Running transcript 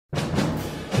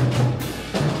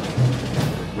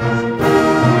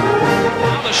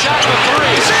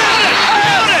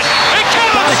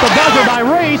the buzzer by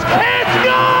Reese. It's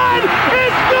good!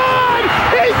 It's good!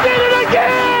 He did it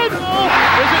again!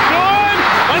 Is it good?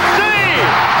 Let's see!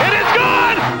 It is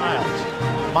good!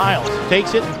 Miles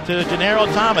takes it to Gennaro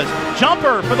Thomas.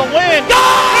 Jumper for the win.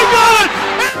 Good!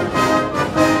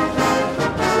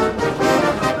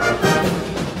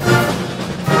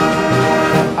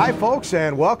 Hi, folks,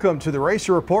 and welcome to the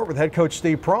Racer Report with head coach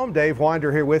Steve Prohm. Dave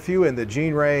Winder here with you in the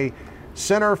Gene Ray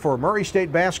Center for Murray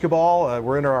State basketball.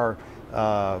 We're in our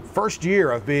first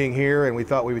year of being here, and we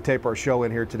thought we would tape our show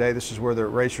in here today. This is where the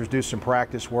Racers do some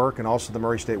practice work, and also the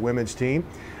Murray State women's team.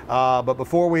 But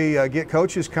before we get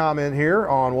Coach's comment here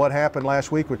on what happened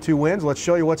last week with 2 wins, let's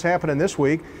show you what's happening this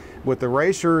week with the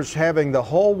Racers having the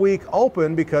whole week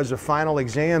open because of final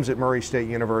exams at Murray State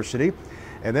University.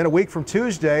 And then a week from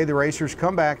Tuesday, the Racers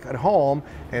come back at home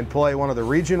and play one of the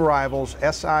region rivals,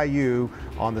 SIU,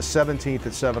 on the 17th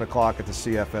at 7 o'clock at the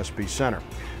CFSB Center.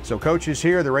 So Coach is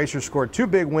here. The Racers scored 2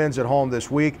 big wins at home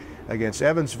this week against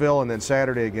Evansville and then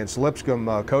Saturday against Lipscomb.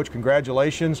 Coach,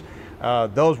 congratulations.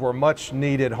 Those were much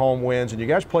needed home wins, and you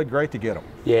guys played great to get them.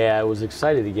 Yeah, I was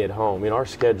excited to get home. You know, our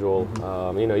schedule,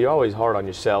 you know, you're always hard on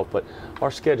yourself, but our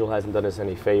schedule hasn't done us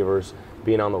any favors.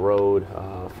 Being on the road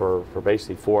for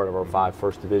basically 4 out of our 5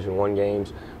 First Division I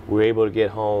games, we were able to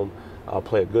get home,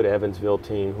 play a good Evansville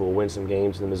team who will win some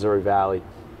games in the Missouri Valley,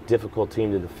 difficult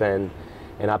team to defend,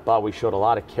 and I thought we showed a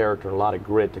lot of character and a lot of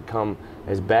grit to come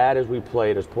as bad as we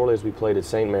played, as poorly as we played at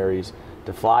St. Mary's,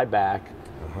 to fly back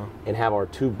and have our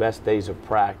 2 best days of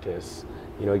practice.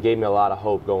 You know, it gave me a lot of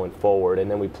hope going forward,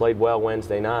 and then we played well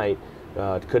Wednesday night,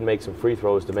 couldn't make some free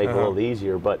throws to make it a little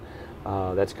easier, but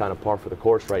that's kind of par for the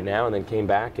course right now, and then came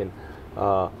back and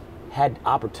had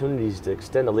opportunities to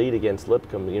extend the lead against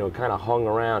Lipscomb, you know, kind of hung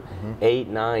around 8,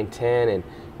 9, 10, and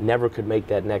never could make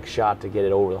that next shot to get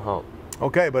it over the hump.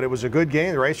 Okay, but it was a good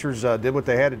game. The Racers did what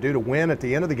they had to do to win at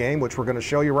the end of the game, which we're going to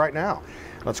show you right now.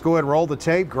 Let's go ahead and roll the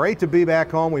tape. Great to be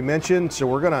back home, we mentioned. So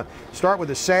we're going to start with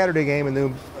the Saturday game and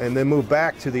then move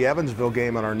back to the Evansville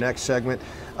game on our next segment.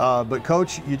 But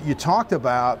Coach, you talked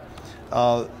about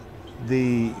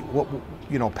pounding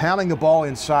the ball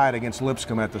inside against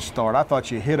Lipscomb at the start. I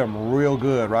thought you hit them real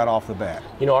good right off the bat.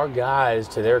 You know, our guys,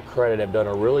 to their credit, have done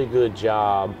a really good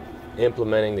job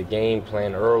implementing the game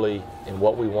plan early and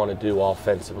what we want to do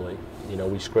offensively. You know,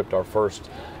 we script our first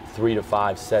 3 to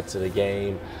 5 sets of the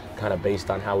game kind of based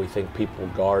on how we think people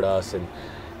will guard us. And,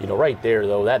 you know, right there,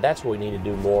 though, that's what we need to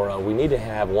do more of. We need to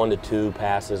have 1 to 2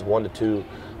 passes, 1 to 2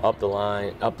 up the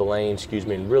lane,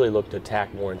 and really look to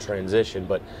attack more in transition.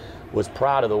 But was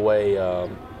proud of the way,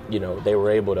 you know, they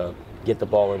were able to get the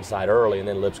ball inside early, and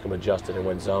then Lipscomb adjusted and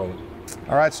went zone.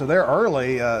 All right, so they're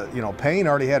early. You know, Payne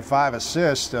already had 5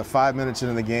 assists 5 minutes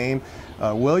into the game.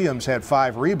 Williams had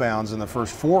 5 rebounds in the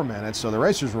first 4 minutes, so the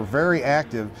Racers were very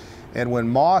active. And when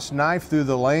Moss knifed through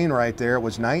the lane right there, it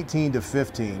was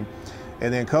 19-15.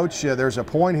 And then, Coach, there's a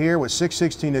point here with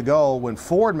 6:16 to go when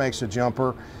Ford makes a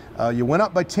jumper. You went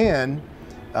up by 10.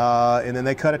 And then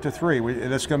they cut it to 3.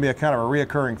 That's going to be a kind of a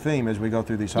reoccurring theme as we go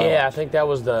through these highlights. Yeah, I think that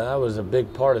was a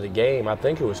big part of the game. I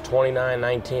think it was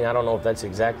 29-19. I don't know if that's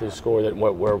exactly the score that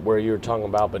where you were talking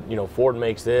about, but you know, Ford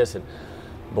makes this,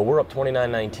 but we're up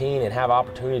 29-19 and have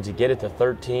opportunities to get it to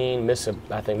 13.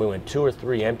 I think we went 2 or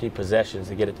 3 empty possessions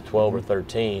to get it to 12 or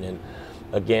 13. And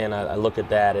again, I look at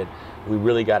that and we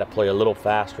really got to play a little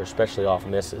faster, especially off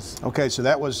misses. Okay, so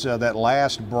that was that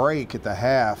last break at the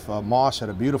half. Moss had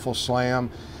a beautiful slam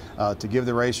to give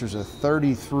the Racers a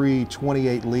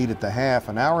 33-28 lead at the half.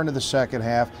 An hour into the second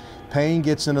half, Payne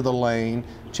gets into the lane,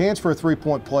 chance for a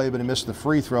 3-point play, but he missed the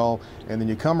free throw. And then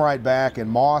you come right back, and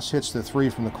Moss hits the 3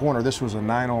 from the corner. This was a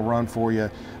 9-0 run for you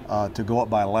to go up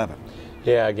by 11.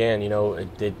 Yeah, again, you know,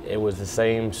 it was the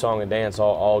same song and dance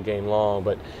all game long.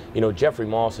 But, you know, Jeffrey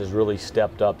Moss has really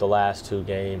stepped up the last 2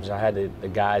 games. I had the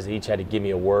guys each had to give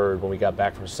me a word when we got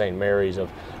back from St. Mary's of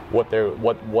what a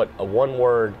one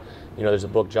word. You know, there's a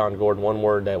book, John Gordon, one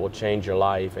word that will change your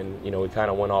life. And, you know, we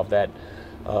kind of went off that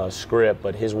script,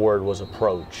 but his word was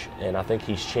approach. And I think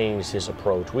he's changed his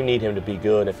approach. We need him to be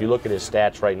good. If you look at his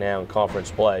stats right now in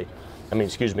conference play,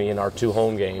 in our 2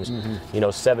 home games, you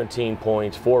know, 17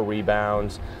 points, 4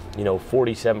 rebounds, you know,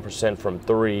 47% from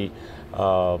 3,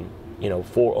 you know,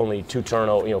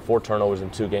 4 turnovers in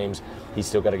 2 games. He's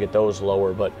still got to get those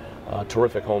lower, but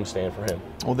terrific homestand for him.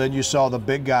 Well, then you saw the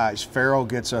big guys. Farrell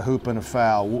gets a hoop and a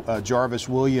foul. Jarvis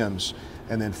Williams,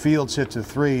 and then Fields hit to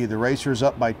 3. The Racers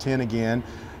up by 10 again.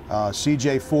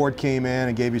 C.J. Ford came in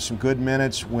and gave you some good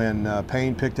minutes when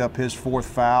Payne picked up his 4th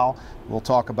foul. We'll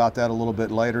talk about that a little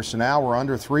bit later. So now we're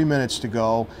under 3 minutes to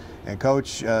go. And,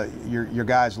 Coach, your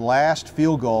guys' last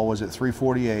field goal was at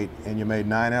 3:48, and you made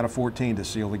 9 out of 14 to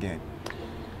seal the game.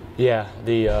 Yeah,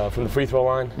 from the free throw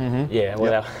line. Mm-hmm. Yeah,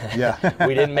 well, yeah.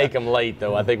 We didn't make them late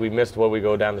though. I think we missed what we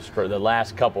go down the stretch. The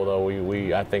last couple though,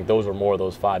 I think those were more.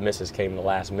 Those 5 misses came in the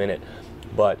last minute,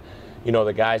 but. You know,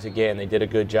 the guys, again, they did a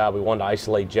good job. We wanted to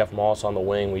isolate Jeff Moss on the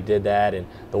wing. We did that, and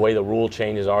the way the rule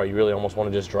changes are, you really almost want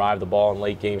to just drive the ball in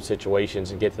late game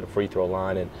situations and get to the free throw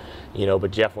line. And, you know,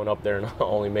 but Jeff went up there and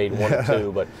only made 1 or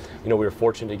 2. But, you know, we were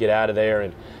fortunate to get out of there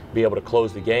and be able to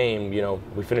close the game. You know,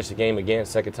 we finished the game again,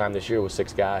 second time this year with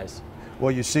 6 guys.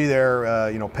 Well, you see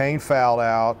there, you know, Payne fouled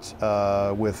out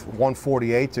with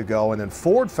 1:48 to go, and then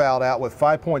Ford fouled out with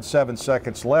 5.7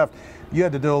 seconds left. You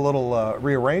had to do a little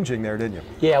rearranging there, didn't you?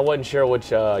 Yeah, I wasn't sure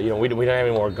which, you know, we didn't have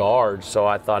any more guards, so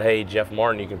I thought, hey, Jeff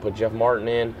Martin, you can put Jeff Martin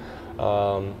in.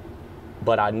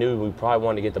 But I knew we probably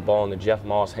wanted to get the ball in the Jeff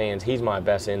Moss hands. He's my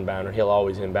best inbounder. He'll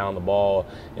always inbound the ball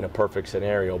in a perfect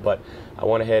scenario. But I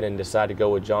went ahead and decided to go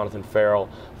with Jonathan Farrell.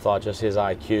 Thought just his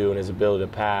IQ and his ability to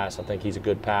pass. I think he's a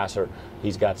good passer.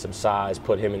 He's got some size.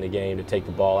 Put him in the game to take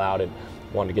the ball out and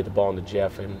wanted to get the ball into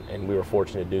Jeff, and we were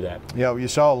fortunate to do that. Yeah, well, you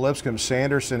saw Lipscomb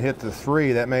Sanderson hit the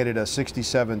 3. That made it a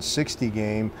 67-60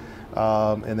 game.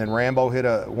 And then Rambo hit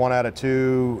a 1 out of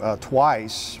 2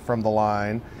 twice from the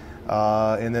line.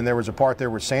 And then there was a part there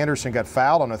where Sanderson got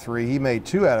fouled on a 3. He made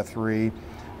 2 out of 3.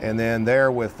 And then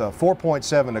there with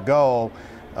 4.7 to go,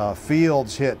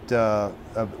 Fields hit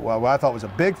what I thought was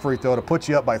a big free throw to put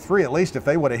you up by 3. At least if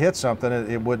they would have hit something,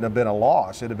 it wouldn't have been a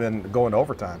loss. It'd have been going to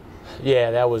overtime.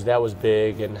 Yeah, that was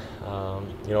big, and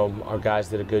you know, our guys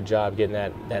did a good job getting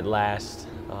that last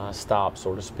stop,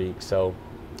 so to speak. So,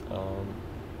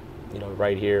 you know,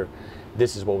 right here,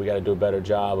 this is what we got to do a better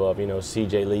job of. You know,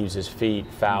 CJ leaves his feet,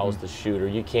 fouls the shooter.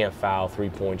 You can't foul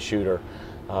three-point shooter,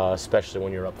 especially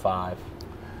when you're up 5.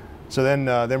 So then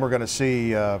we're going to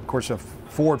see, of course,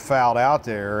 Ford fouled out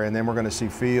there, and then we're going to see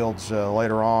Fields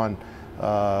later on,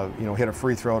 you know, hit a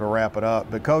free throw to wrap it up.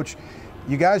 But Coach,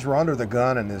 you guys were under the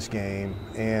gun in this game,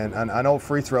 and I know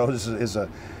free throws is a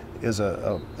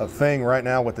thing right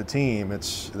now with the team.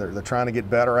 They're trying to get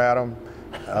better at them,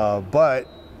 but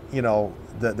you know,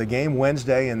 the game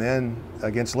Wednesday and then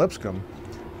against Lipscomb,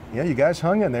 yeah, you guys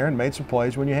hung in there and made some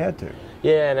plays when you had to.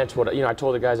 Yeah, and that's what, you know, I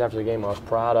told the guys after the game I was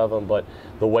proud of them, but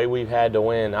the way we've had to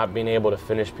win, not being able to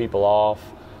finish people off,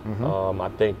 I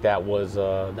think that was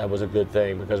a good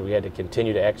thing because we had to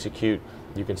continue to execute.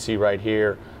 You can see right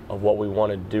here of what we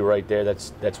wanted to do right there.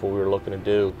 That's what we were looking to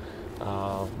do.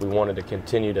 We wanted to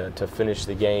continue to finish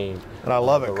the game. And I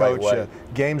love it, Coach.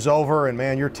 Game's over, and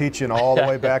man, you're teaching all the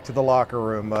way back to the locker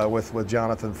room with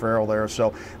Jonathan Farrell there.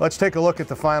 So let's take a look at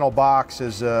the final box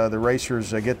as the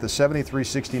Racers get the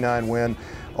 73-69 win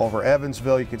over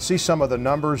Evansville. You can see some of the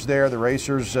numbers there. The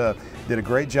Racers did a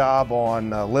great job on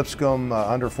Lipscomb,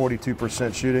 under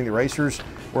 42% shooting. The Racers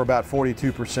were about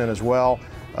 42% as well.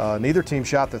 Neither team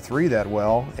shot the 3 that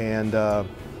well, and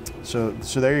so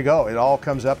there you go. It all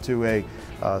comes up to a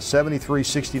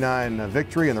 73-69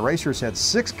 victory, and the Racers had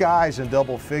 6 guys in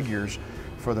double figures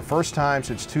for the first time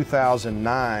since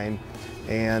 2009.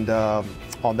 And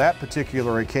on that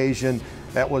particular occasion,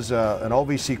 that was an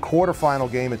OVC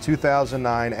quarterfinal game in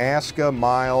 2009. Aska,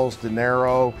 Miles, De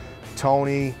Niro,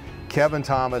 Tony, Kevin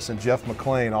Thomas, and Jeff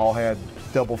McClain all had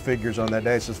double figures on that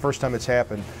day. So it's the first time it's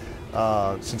happened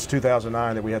since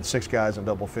 2009 that we had 6 guys in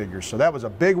double figures. So that was a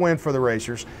big win for the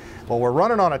Racers. Well, we're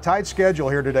running on a tight schedule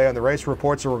here today on the Race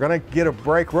Report, so we're going to get a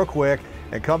break real quick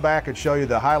and come back and show you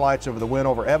the highlights of the win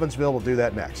over Evansville. We'll do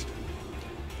that next.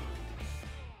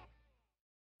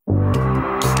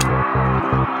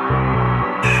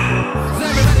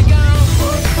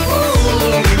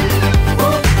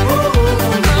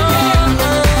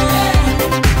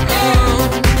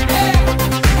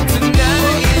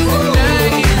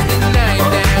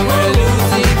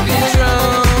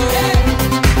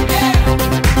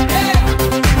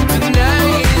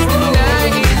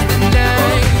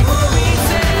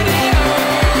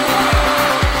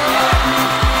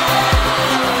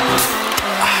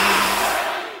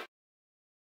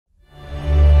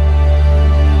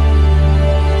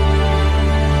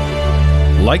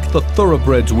 Like the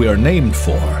thoroughbreds we are named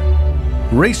for,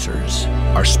 racers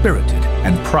are spirited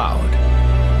and proud.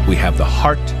 We have the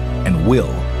heart and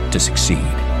will to succeed,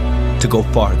 to go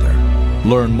farther,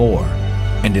 learn more,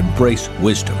 and embrace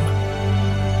wisdom.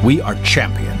 We are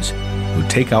champions who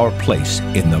take our place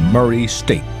in the Murray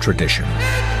State tradition.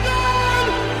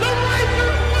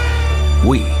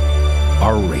 We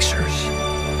are racers.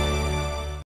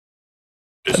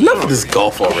 Enough of this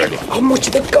golf already. How much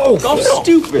of the golf? Golf's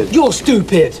stupid. You're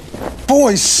stupid.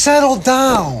 Boys, settle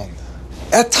down.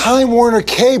 At Time Warner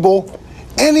Cable,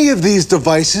 Any of these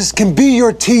devices can be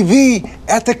your TV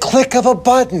at the click of a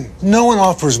button. No one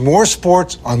offers more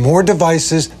sports on more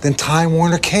devices than Time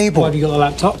Warner Cable. Have you got a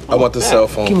laptop? I want the cell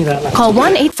phone. Give me that laptop. Call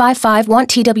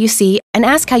 1-855-WANT-TWC and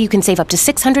ask how you can save up to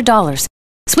 $600.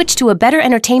 Switch to a better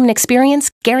entertainment experience,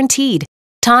 guaranteed.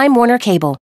 Time Warner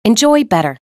Cable. Enjoy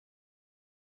better.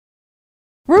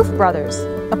 Roof Brothers,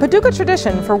 a Paducah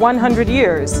tradition for 100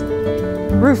 years.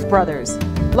 Roof Brothers,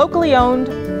 locally owned,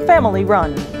 family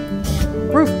run.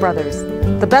 Roof Brothers,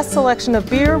 the best selection of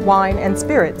beer, wine, and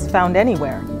spirits found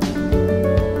anywhere.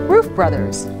 Roof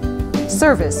Brothers,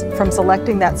 service from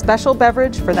selecting that special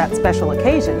beverage for that special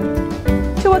occasion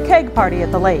to a keg party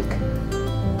at the lake.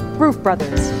 Roof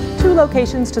Brothers, 2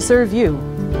 locations to serve you.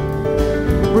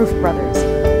 Roof Brothers,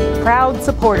 proud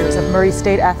supporters of Murray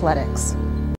State Athletics.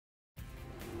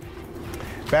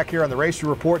 Back here on the Racer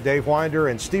Report, Dave Winder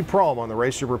and Steve Prohm on the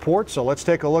Racer Report. So let's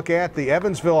take a look at the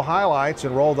Evansville highlights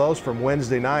and roll those from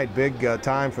Wednesday night. Big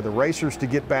time for the Racers to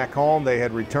get back home. They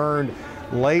had returned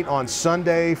late on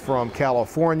Sunday from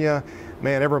California.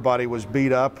 Man, everybody was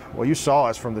beat up. Well, you saw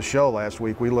us from the show last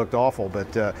week. We looked awful,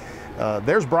 but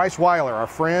there's Bryce Weiler, our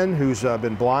friend who's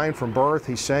been blind from birth.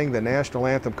 He sang the national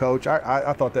anthem, Coach.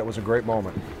 I thought that was a great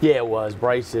moment. Yeah, it was.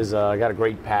 Bryce has got a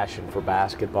great passion for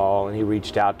basketball, and he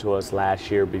reached out to us last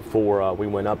year before we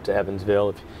went up to Evansville.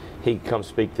 If he could come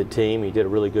speak to the team, he did a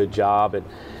really good job. And,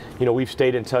 you know, we've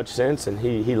stayed in touch since, and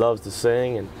he loves to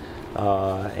sing and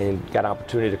got an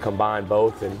opportunity to combine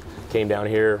both and came down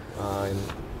here and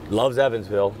loves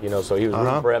Evansville, you know, so he was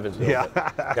rooting for Evansville. Yeah.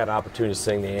 Got an opportunity to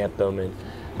sing the anthem and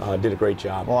did a great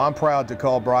job. Well, I'm proud to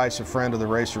call Bryce a friend of the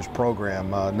Racers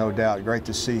program, no doubt. Great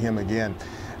to see him again.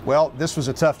 Well, this was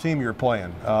a tough team you were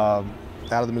playing. Out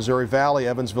of the Missouri Valley,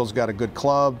 Evansville's got a good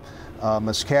club.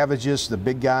 Miscavige, the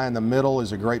big guy in the middle,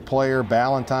 is a great player.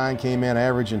 Ballantyne came in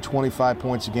averaging 25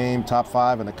 points a game, top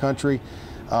 5 in the country.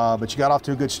 But you got off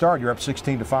to a good start. You're up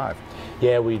 16-5.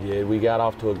 Yeah, we did. We got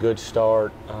off to a good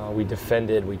start. We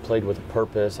defended. We played with a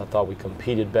purpose. I thought we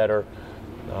competed better.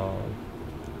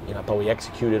 You know, I thought we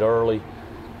executed early.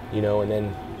 You know, and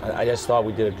then I just thought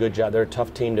we did a good job. They're a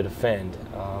tough team to defend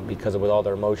because of with all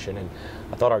their emotion. And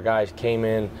I thought our guys came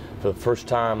in for the first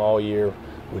time all year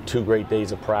with 2 great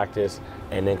days of practice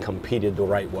and then competed the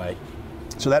right way.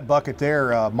 So that bucket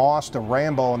there, Moss to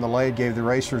Rambo in the lane gave the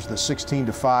Racers the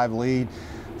 16-5 lead.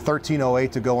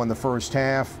 13:08 to go in the first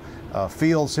half.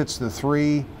 Fields hits the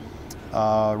 3.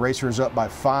 Racers up by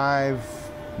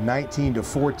 5,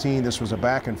 19-14. This was a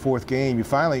back and forth game. You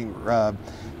finally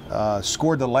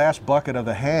scored the last bucket of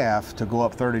the half to go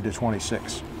up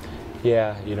 30-26.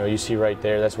 Yeah, you know, you see right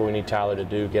there, that's what we need Tyler to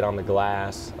do, get on the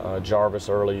glass. Jarvis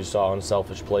early, you saw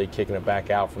unselfish play, kicking it back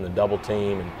out from the double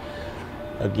team. And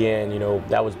again, you know,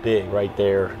 that was big right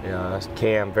there.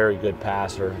 Cam, very good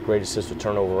passer, great assist to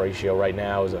turnover ratio right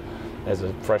now as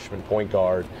a freshman point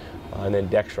guard. And then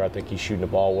Dexter, I think he's shooting the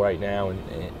ball right now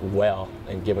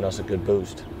and giving us a good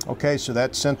boost. Okay, so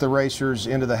that sent the Racers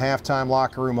into the halftime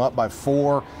locker room up by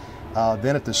 4.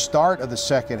 Then at the start of the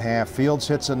second half, Fields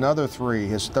hits another 3,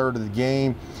 his 3rd of the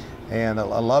game. And I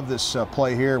love this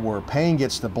play here where Payne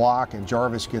gets the block and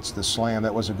Jarvis gets the slam.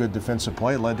 That was a good defensive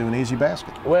play. It led to an easy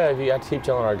basket. Well, I keep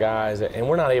telling our guys, and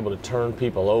we're not able to turn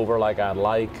people over like I'd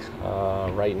like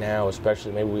right now,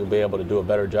 especially maybe we'll be able to do a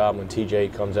better job when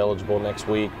TJ comes eligible next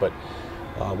week. But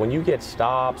when you get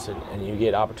stops and you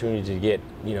get opportunities to get,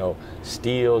 you know,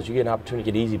 steals, you get an opportunity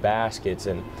to get easy baskets,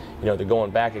 and, you know, they're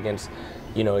going back against,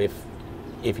 you know,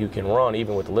 if you can run,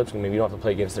 even with the Lipscomb, maybe you don't have to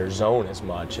play against their zone as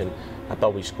much. And I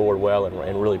thought we scored well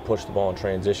and really pushed the ball in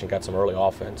transition, got some early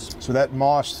offense. So that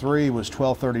Moss 3 was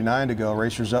 12:39 to go.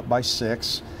 Racers up by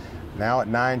 6. Now at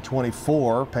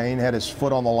 9:24, Payne had his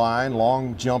foot on the line,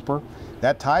 long jumper.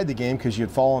 That tied the game because you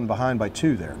had fallen behind by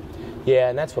 2 there. Yeah,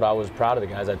 and that's what I was proud of the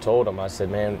guys. I told them, I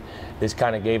said, man, this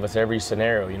kind of gave us every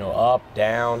scenario, you know, up,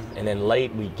 down, and then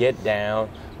late we get down.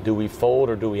 Do we fold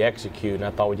or do we execute? And I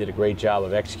thought we did a great job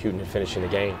of executing and finishing the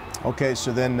game. Okay,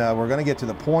 so then we're going to get to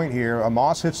the point here.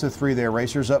 Moss hits the 3 there.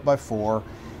 Racers up by 4.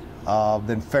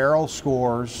 Then Farrell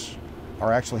scores,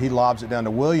 or actually he lobs it down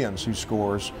to Williams, who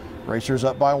scores. Racers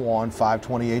up by 1,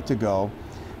 5:28 to go.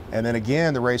 And then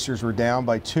again, the Racers were down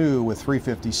by 2 with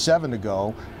 3:57 to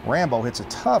go. Rambo hits a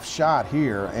tough shot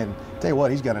here, and tell you what,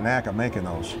 he's got a knack of making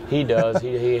those. He does.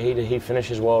 he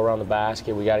finishes well around the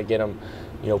basket. We got to get him,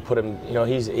 you know, put him, you know,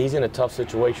 he's in a tough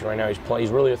situation right now. He's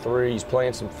really a 3. He's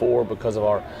playing some 4 because of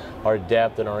our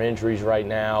depth and our injuries right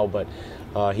now. But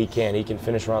he can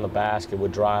finish around the basket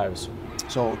with drives.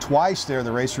 So twice there,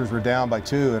 the Racers were down by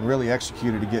 2 and really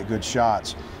executed to get good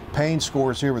shots. Payne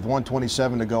scores here with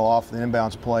 1:27 to go off the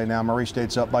inbounds play. Now Murray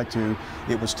State's up by 2.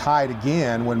 It was tied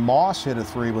again when Moss hit a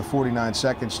 3 with 49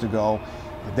 seconds to go.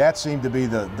 That seemed to be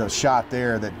the shot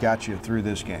there that got you through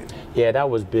this game. Yeah, that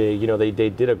was big. You know, they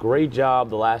did a great job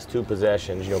the last 2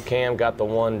 possessions. You know, Cam got the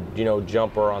one,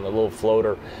 jumper on the little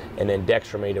floater, and then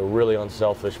Dexter made a really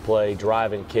unselfish play,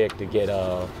 drive and kick to get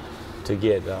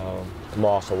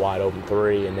Moss a wide open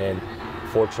 3, and then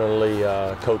fortunately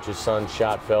Coach's son's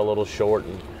shot fell a little short,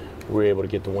 and we were able to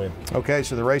get the win. Okay,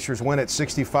 so the Racers win at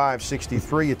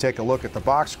 65-63. You take a look at the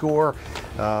box score.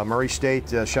 Murray State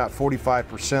shot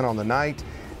 45% on the night,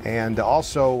 and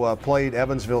also played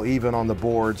Evansville even on the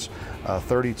boards,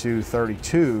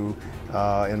 32-32.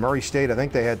 In Murray State, I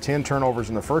think they had 10 turnovers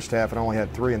in the first half and only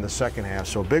had 3 in the second half.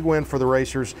 So a big win for the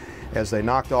Racers as they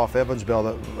knocked off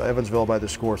Evansville by the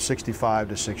score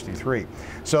 65-63.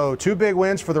 So 2 big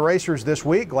wins for the Racers this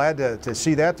week. Glad to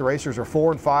see that. The Racers are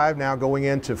 4-5 now going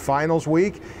into finals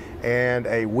week. And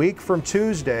a week from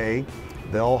Tuesday,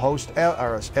 they'll host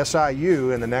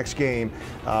SIU in the next game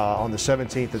on the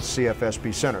 17th at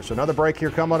CFSB Center. So another break here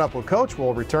coming up with Coach.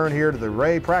 We'll return here to the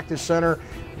Ray Practice Center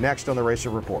next on the Racer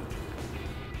Report.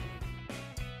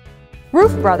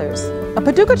 Roof Brothers, a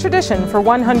Paducah tradition for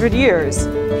 100 years.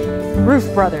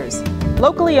 Roof Brothers,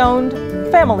 locally owned,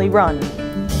 family run.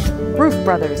 Roof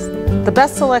Brothers, the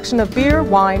best selection of beer,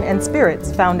 wine, and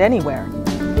spirits found anywhere.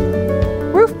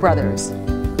 Roof Brothers,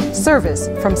 service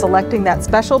from selecting that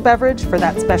special beverage for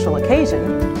that special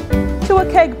occasion to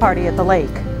a keg party at the lake.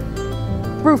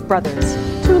 Roof Brothers,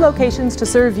 2 locations to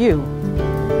serve you.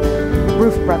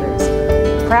 Roof Brothers,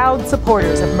 proud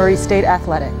supporters of Murray State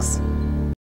Athletics.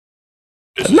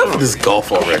 Enough of this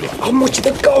golf already. I want you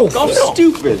to golf. I'm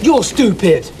stupid. You're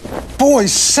stupid.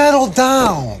 Boys, settle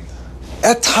down.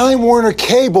 At Time Warner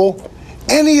Cable,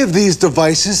 any of these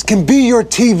devices can be your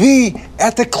TV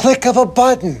at the click of a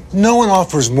button. No one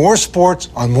offers more sports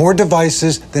on more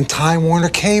devices than Time Warner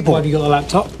Cable. Have you got a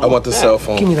laptop? I want the cell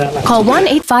phone. Give me that laptop. Call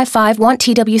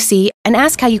 1-855-WANT-TWC and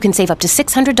ask how you can save up to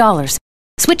 $600.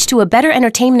 Switch to a better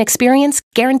entertainment experience,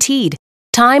 guaranteed.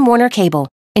 Time Warner Cable.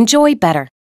 Enjoy better.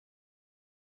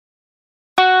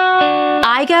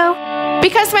 I go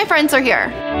because my friends are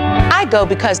here. I go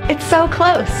because it's so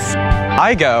close.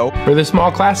 I go for the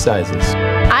small class sizes.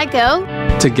 I go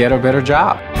to get a better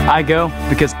job. I go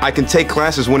because I can take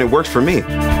classes when it works for me.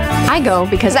 I go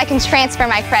because I can transfer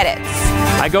my credits.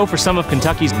 I go for some of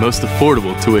Kentucky's most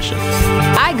affordable tuition.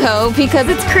 I go because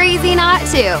it's crazy not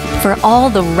to. For all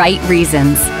the right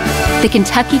reasons. The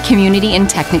Kentucky Community and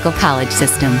Technical College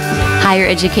System. Higher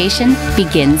education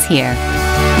begins here.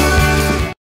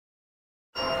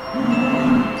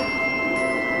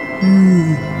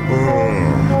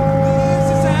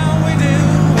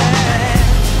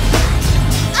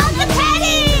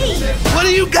 What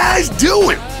are you guys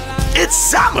doing? It's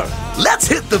summer. Let's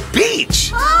hit the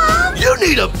beach. You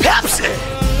need a Pepsi.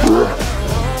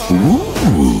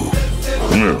 Ooh.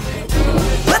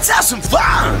 Let's have some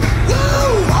fun.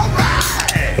 All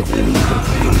right.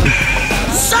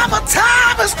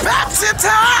 Summertime is Pepsi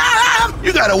time.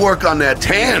 You gotta work on that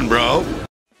tan, bro.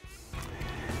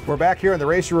 We're back here in the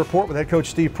Racer Report with head coach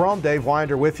Steve Prohm. Dave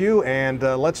Winder with you, and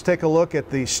let's take a look at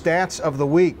the stats of the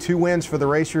week. 2 wins for the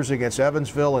Racers against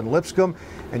Evansville and Lipscomb,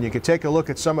 and you can take a look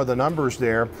at some of the numbers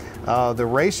there. The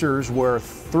Racers were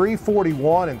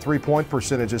 .341 in three-point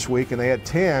percentage this week, and they had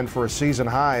 10 for a season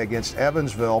high against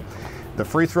Evansville. The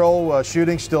free throw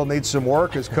shooting still needs some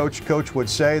work, as Coach would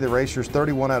say. The Racers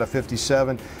 31 out of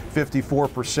 57,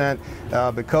 54%.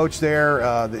 But Coach there,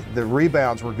 the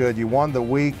rebounds were good. You won the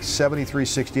week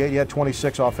 73-68. You had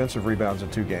 26 offensive rebounds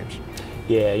in 2 games.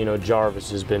 Yeah, you know,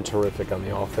 Jarvis has been terrific on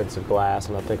the offensive glass,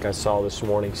 and I think I saw this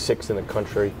morning 6th in the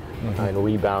country in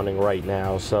rebounding right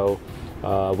now. So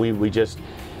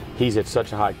he's at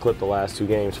such a high clip the last 2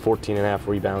 games, 14.5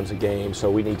 rebounds a game.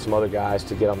 So we need some other guys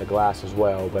to get on the glass as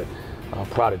well. But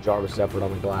proud of Jarvis' effort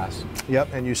on the glass.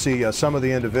 Yep, and you see some of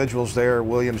the individuals there.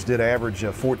 Williams did average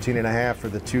 14.5 for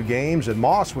the 2 games, and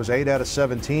Moss was 8 out of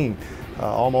 17,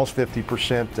 almost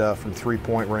 50% from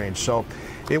three-point range. So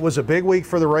it was a big week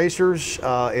for the Racers,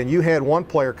 and you had one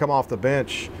player come off the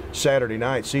bench Saturday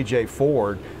night, C.J.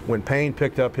 Ford, when Payne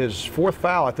picked up his 4th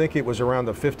foul. I think it was around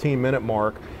the 15-minute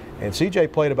mark. And C.J.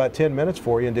 played about 10 minutes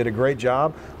for you and did a great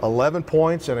job. 11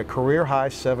 points and a career-high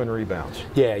 7 rebounds.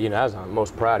 Yeah, you know, I was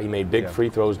most proud. He made big free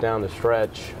throws down the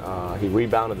stretch. He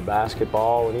rebounded the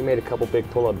basketball, and he made a couple big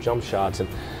pull-up jump shots. And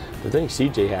the thing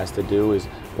C.J. has to do is,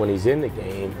 when he's in the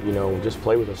game, you know, just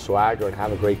play with a swagger and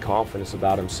have a great confidence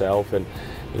about himself. And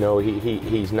You know,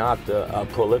 he's not a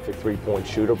prolific three-point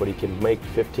shooter, but he can make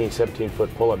 15,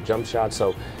 17-foot pull-up jump shots.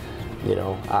 So, you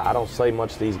know, I don't say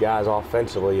much to these guys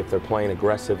offensively if they're playing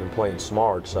aggressive and playing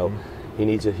smart. So he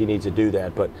needs to do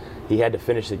that. But he had to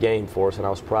finish the game for us, and I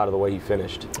was proud of the way he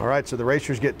finished. All right, so the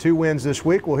Racers get 2 wins this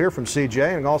week. We'll hear from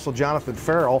CJ and also Jonathan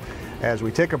Farrell as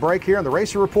we take a break here on the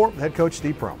Racer Report with head coach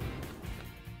Steve Prohm.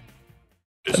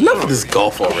 Enough of this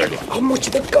golf already. I want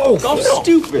you to go. I'm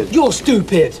stupid. You're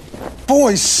stupid.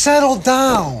 Boys, settle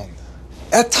down.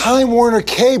 At Time Warner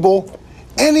Cable,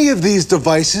 any of these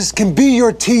devices can be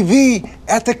your TV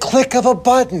at the click of a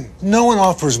button. No one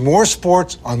offers more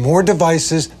sports on more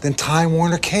devices than Time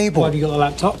Warner Cable. Why have you got a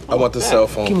laptop? I want the cell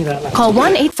phone. Give me that laptop. Call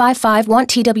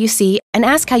 1-855-WANT-TWC and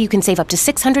ask how you can save up to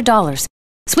 $600.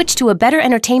 Switch to a better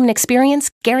entertainment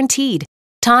experience, guaranteed.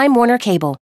 Time Warner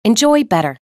Cable. Enjoy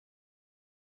better.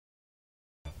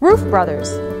 Roof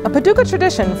Brothers, a Paducah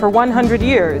tradition for 100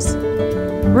 years.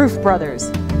 Roof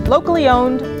Brothers, locally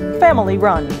owned, family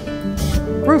run.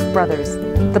 Roof Brothers,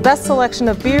 the best selection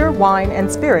of beer, wine,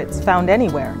 and spirits found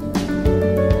anywhere.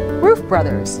 Roof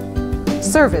Brothers,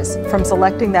 service from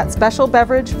selecting that special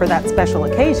beverage for that special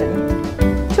occasion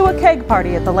to a keg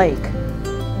party at the lake.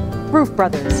 Roof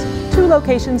Brothers, 2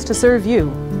 locations to serve you.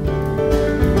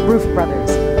 Roof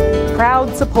Brothers,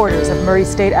 proud supporters of Murray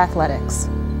State Athletics.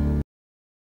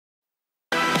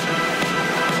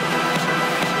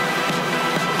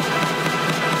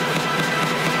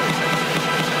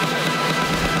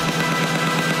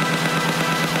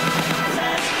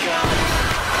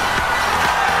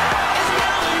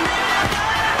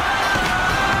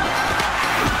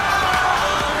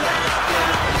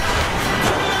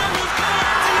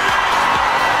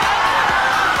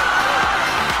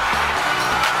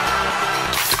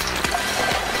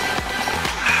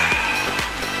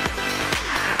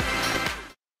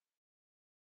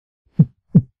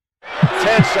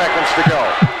 Seconds to go.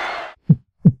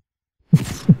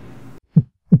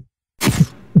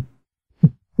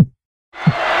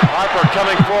 Harper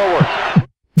coming forward.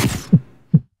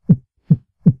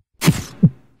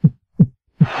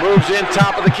 Moves in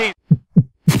top of the key.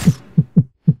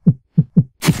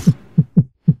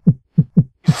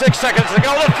 6 seconds to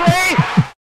go. The 3.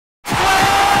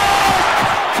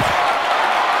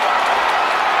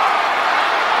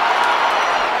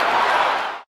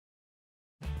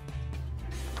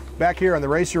 Back here on the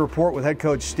Racer Report with head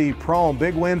coach Steve Prohm.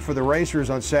 Big win for the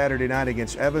Racers on Saturday night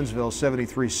against Evansville,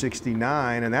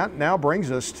 73-69. And that now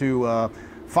brings us to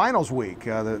finals week.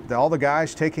 All the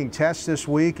guys taking tests this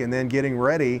week and then getting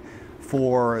ready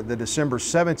for the December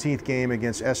 17th game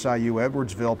against SIU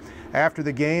Edwardsville. After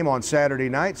the game on Saturday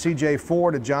night, CJ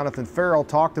Ford and Jonathan Farrell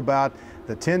talked about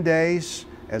the 10 days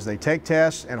as they take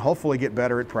tests and hopefully get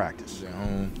better at practice. At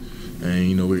home, and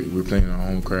you know we're playing in our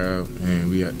home crowd, and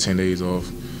we got 10 days off.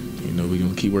 You know, we're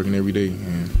going to keep working every day,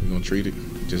 and we're going to treat it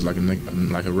just like a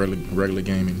regular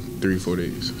game in 3 or 4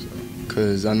 days.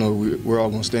 Because I know we're all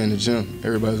going to stay in the gym.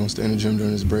 Everybody's going to stay in the gym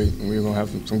during this break, and we're going to have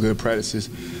some good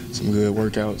practices, some good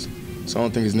workouts. So I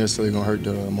don't think it's necessarily going to hurt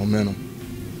the momentum.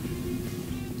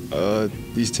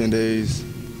 These 10 days,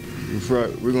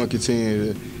 we're going to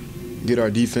continue to get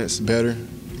our defense better,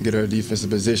 get our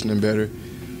defensive positioning better,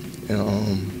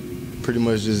 and pretty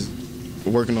much just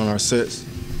working on our sets,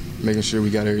 making sure we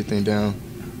got everything down,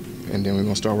 and then we're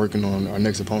going to start working on our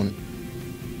next opponent.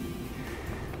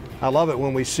 I love it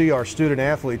when we see our student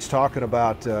athletes talking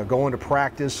about going to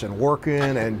practice and working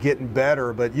and getting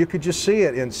better, but you could just see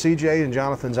it in CJ and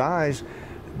Jonathan's eyes.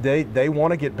 They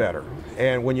want to get better.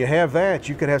 And when you have that,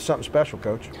 you could have something special,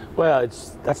 Coach. Well,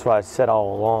 that's what I said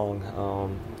all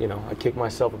along. You know, I kick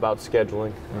myself about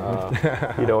scheduling.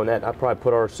 You know, and that I probably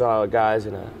put our guys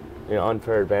in a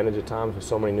unfair advantage at times with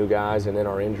so many new guys, and then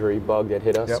our injury bug that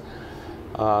hit us. Yep.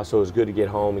 So it was good to get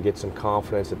home and get some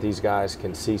confidence that these guys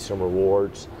can see some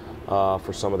rewards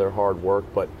for some of their hard work.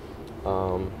 But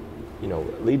you know,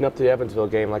 leading up to the Evansville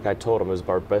game, like I told them, it was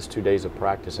our best 2 days of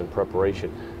practice and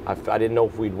preparation. I didn't know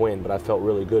if we'd win, but I felt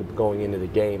really good going into the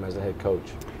game as a head coach.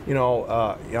 You know,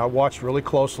 I watched really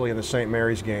closely in the St.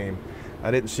 Mary's game. I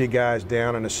didn't see guys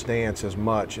down in a stance as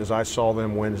much as I saw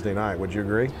them Wednesday night. Would you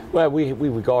agree? Well,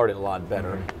 we guarded a lot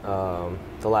better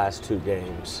the last 2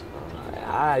 games.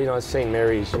 You know, St.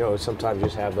 Mary's, you know, sometimes you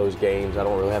just have those games. I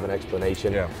don't really have an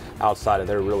explanation outside of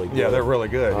they're really good. Yeah, they're really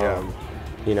good,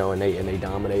 You know, and they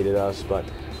dominated us, but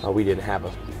we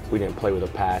didn't play with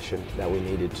a passion that we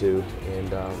needed to. And,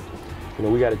 you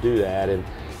know, we got to do that. And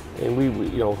we,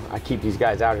 you know, I keep these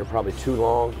guys out here probably too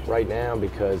long right now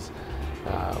because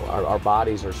our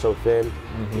bodies are so thin,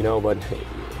 you know, but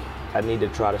I need to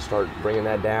try to start bringing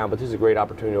that down, but this is a great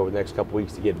opportunity over the next couple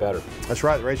weeks to get better. That's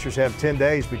right. The Racers have 10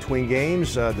 days between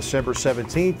games, December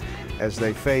 17th, as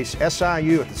they face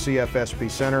SIU at the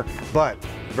CFSP Center. But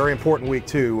very important week,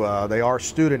 too. They are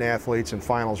student athletes, and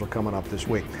finals are coming up this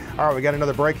week. All right, we got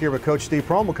another break here with Coach Steve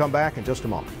Prohm. We'll come back in just a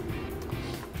moment.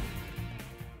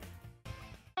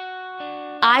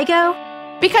 I go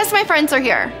because my friends are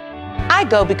here. I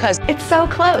go because it's so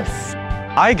close.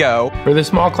 I go for the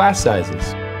small class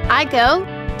sizes. I go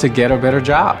to get a better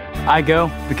job. I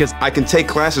go because I can take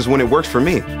classes when it works for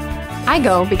me. I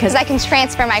go because I can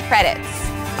transfer my credits.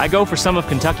 I go for some of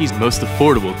Kentucky's most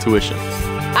affordable tuition.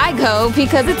 I go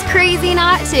because it's crazy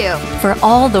not to. For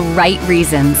all the right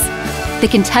reasons. The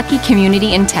Kentucky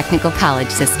Community and Technical College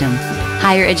System.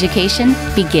 Higher education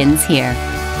begins here.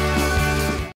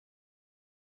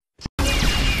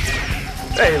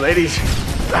 Hey, ladies.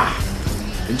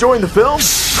 Enjoying the film?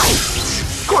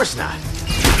 Of course not.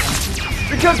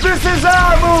 Because this is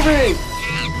our movie!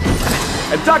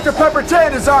 And Dr. Pepper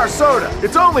 10 is our soda.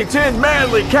 It's only 10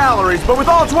 manly calories, but with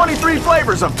all 23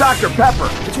 flavors of Dr. Pepper.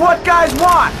 It's what guys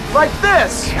want, like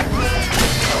this.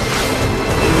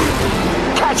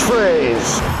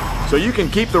 Catchphrase. So you can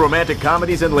keep the romantic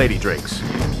comedies and lady drinks.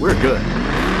 We're good.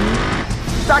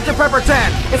 Dr. Pepper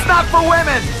 10, it's not for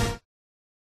women!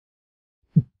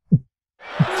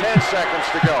 10 seconds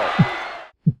to go.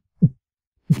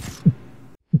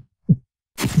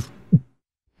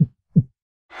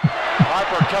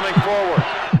 Harper coming forward.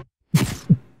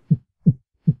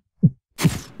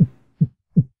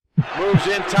 Moves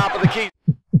in top of the key.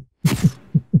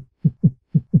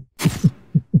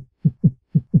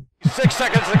 6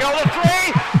 seconds to go. The three.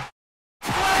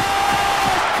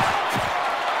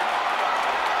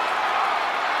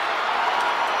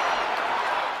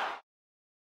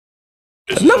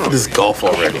 Enough of this golf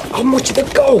already. I want you to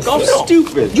golf. I'm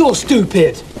stupid. You're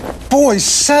stupid. Boys,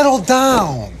 settle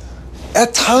down.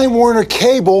 At Time Warner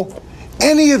Cable,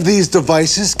 any of these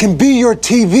devices can be your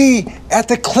TV at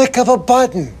the click of a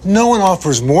button. No one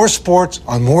offers more sports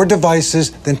on more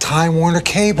devices than Time Warner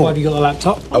Cable. Have you got a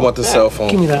laptop? I want the cell phone.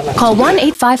 Give me that laptop. Call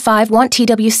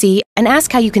 1-855-WANT-TWC and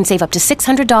ask how you can save up to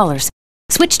 $600.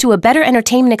 Switch to a better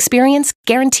entertainment experience,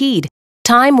 guaranteed.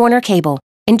 Time Warner Cable.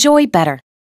 Enjoy better.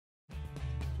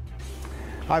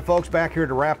 Hi, folks, back here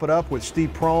to wrap it up with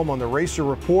Steve Prohm on the Racer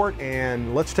Report,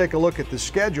 and let's take a look at the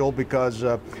schedule because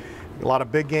a lot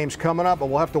of big games coming up, but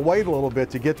we'll have to wait a little bit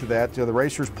to get to that. The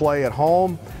Racers play at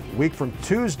home a week from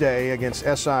Tuesday against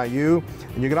SIU,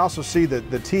 and you can also see the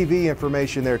TV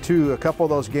information there too. A couple of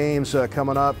those games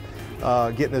coming up,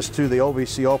 getting us to the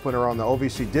OVC opener on the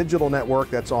OVC Digital Network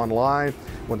that's online.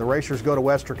 When the Racers go to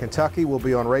Western Kentucky, we'll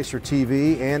be on Racer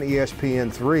TV and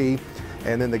ESPN3.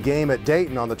 And then the game at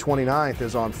Dayton on the 29th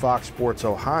is on Fox Sports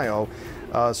Ohio.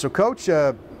 So, Coach,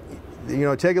 you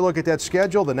know, take a look at that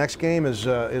schedule. The next game is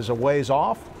a ways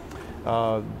off.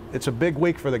 It's a big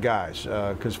week for the guys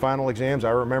because final exams,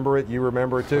 I remember it, you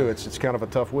remember it too. It's kind of a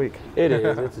tough week. It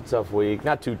is. It's a tough week.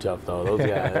 Not too tough though. Those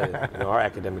guys, you know, our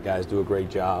academic guys do a great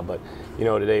job. But you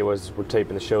know, we're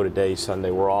taping the show today,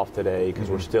 Sunday. We're off today because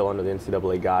we're still under the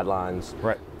NCAA guidelines.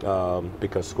 Right.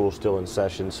 Because school's still in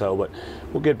session. So, but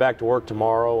we'll get back to work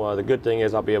tomorrow. The good thing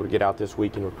is I'll be able to get out this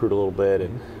week and recruit a little bit,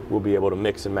 and we'll be able to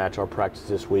mix and match our practice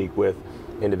this week with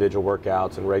individual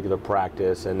workouts and regular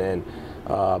practice, and then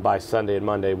by Sunday and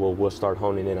Monday we'll start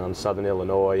honing in on Southern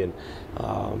Illinois,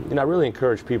 and I really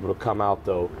encourage people to come out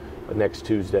though next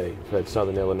Tuesday for that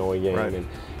Southern Illinois game, right, and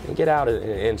get out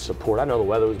and support. I know the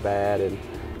weather was bad, and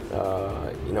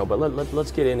you know, but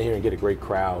let's get in here and get a great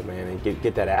crowd, man, and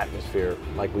get that atmosphere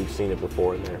like we've seen it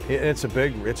before in there. It's a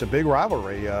big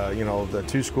rivalry. You know, the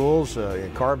two schools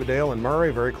in Carbondale and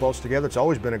Murray, very close together. It's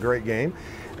always been a great game,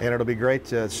 and it'll be great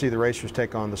to see the Racers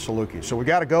take on the Salukis. So we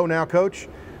got to go now, Coach.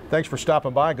 Thanks for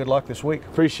stopping by. Good luck this week.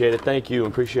 Appreciate it. Thank you.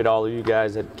 And appreciate all of you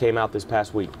guys that came out this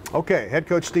past week. Okay, Head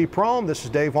Coach Steve Prohm. This is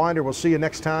Dave Winder. We'll see you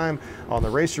next time on the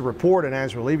Racer Report. And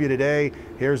as we leave you today,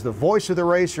 here's the voice of the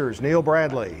Racers, Neil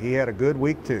Bradley. He had a good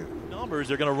week too. Numbers,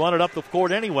 they're going to run it up the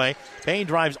court anyway. Payne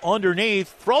drives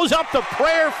underneath, throws up the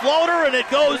prayer floater, and it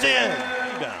goes in.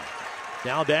 Rebound.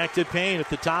 Now back to Payne at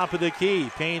the top of the key.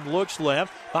 Payne looks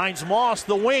left, finds Moss.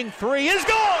 The wing three is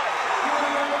gone.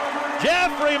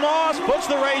 Jeffrey Moss puts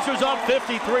the Racers up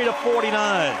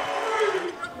 53-49.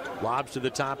 Lobs to the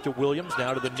top to Williams,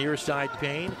 now to the near side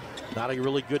Payne. Not a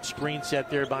really good screen set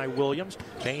there by Williams.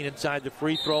 Payne inside the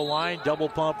free throw line, double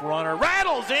pump runner,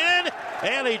 rattles in,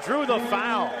 and he drew the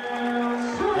foul.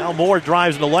 Now Moore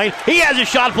drives in the lane. He has a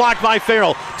shot blocked by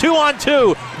Farrell.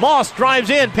 2-on-2. Moss drives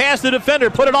in, past the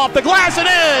defender, put it off the glass and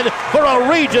in for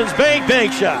a Regions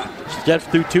bank shot. Steps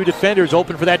through two defenders,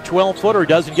 open for that 12-footer.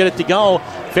 Doesn't get it to go.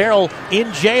 Farrell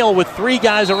in jail with three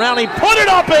guys around him. Put it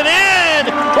up and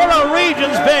in for a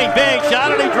Regions big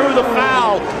shot, and he drew the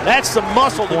foul. That's some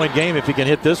muscle. Point game if he can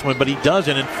hit this one, but he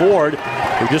doesn't. And Ford,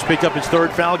 who just picked up his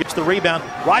third foul, gets the rebound.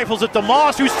 Rifles it to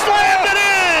Moss, who slammed it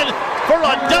in for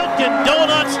a Duncan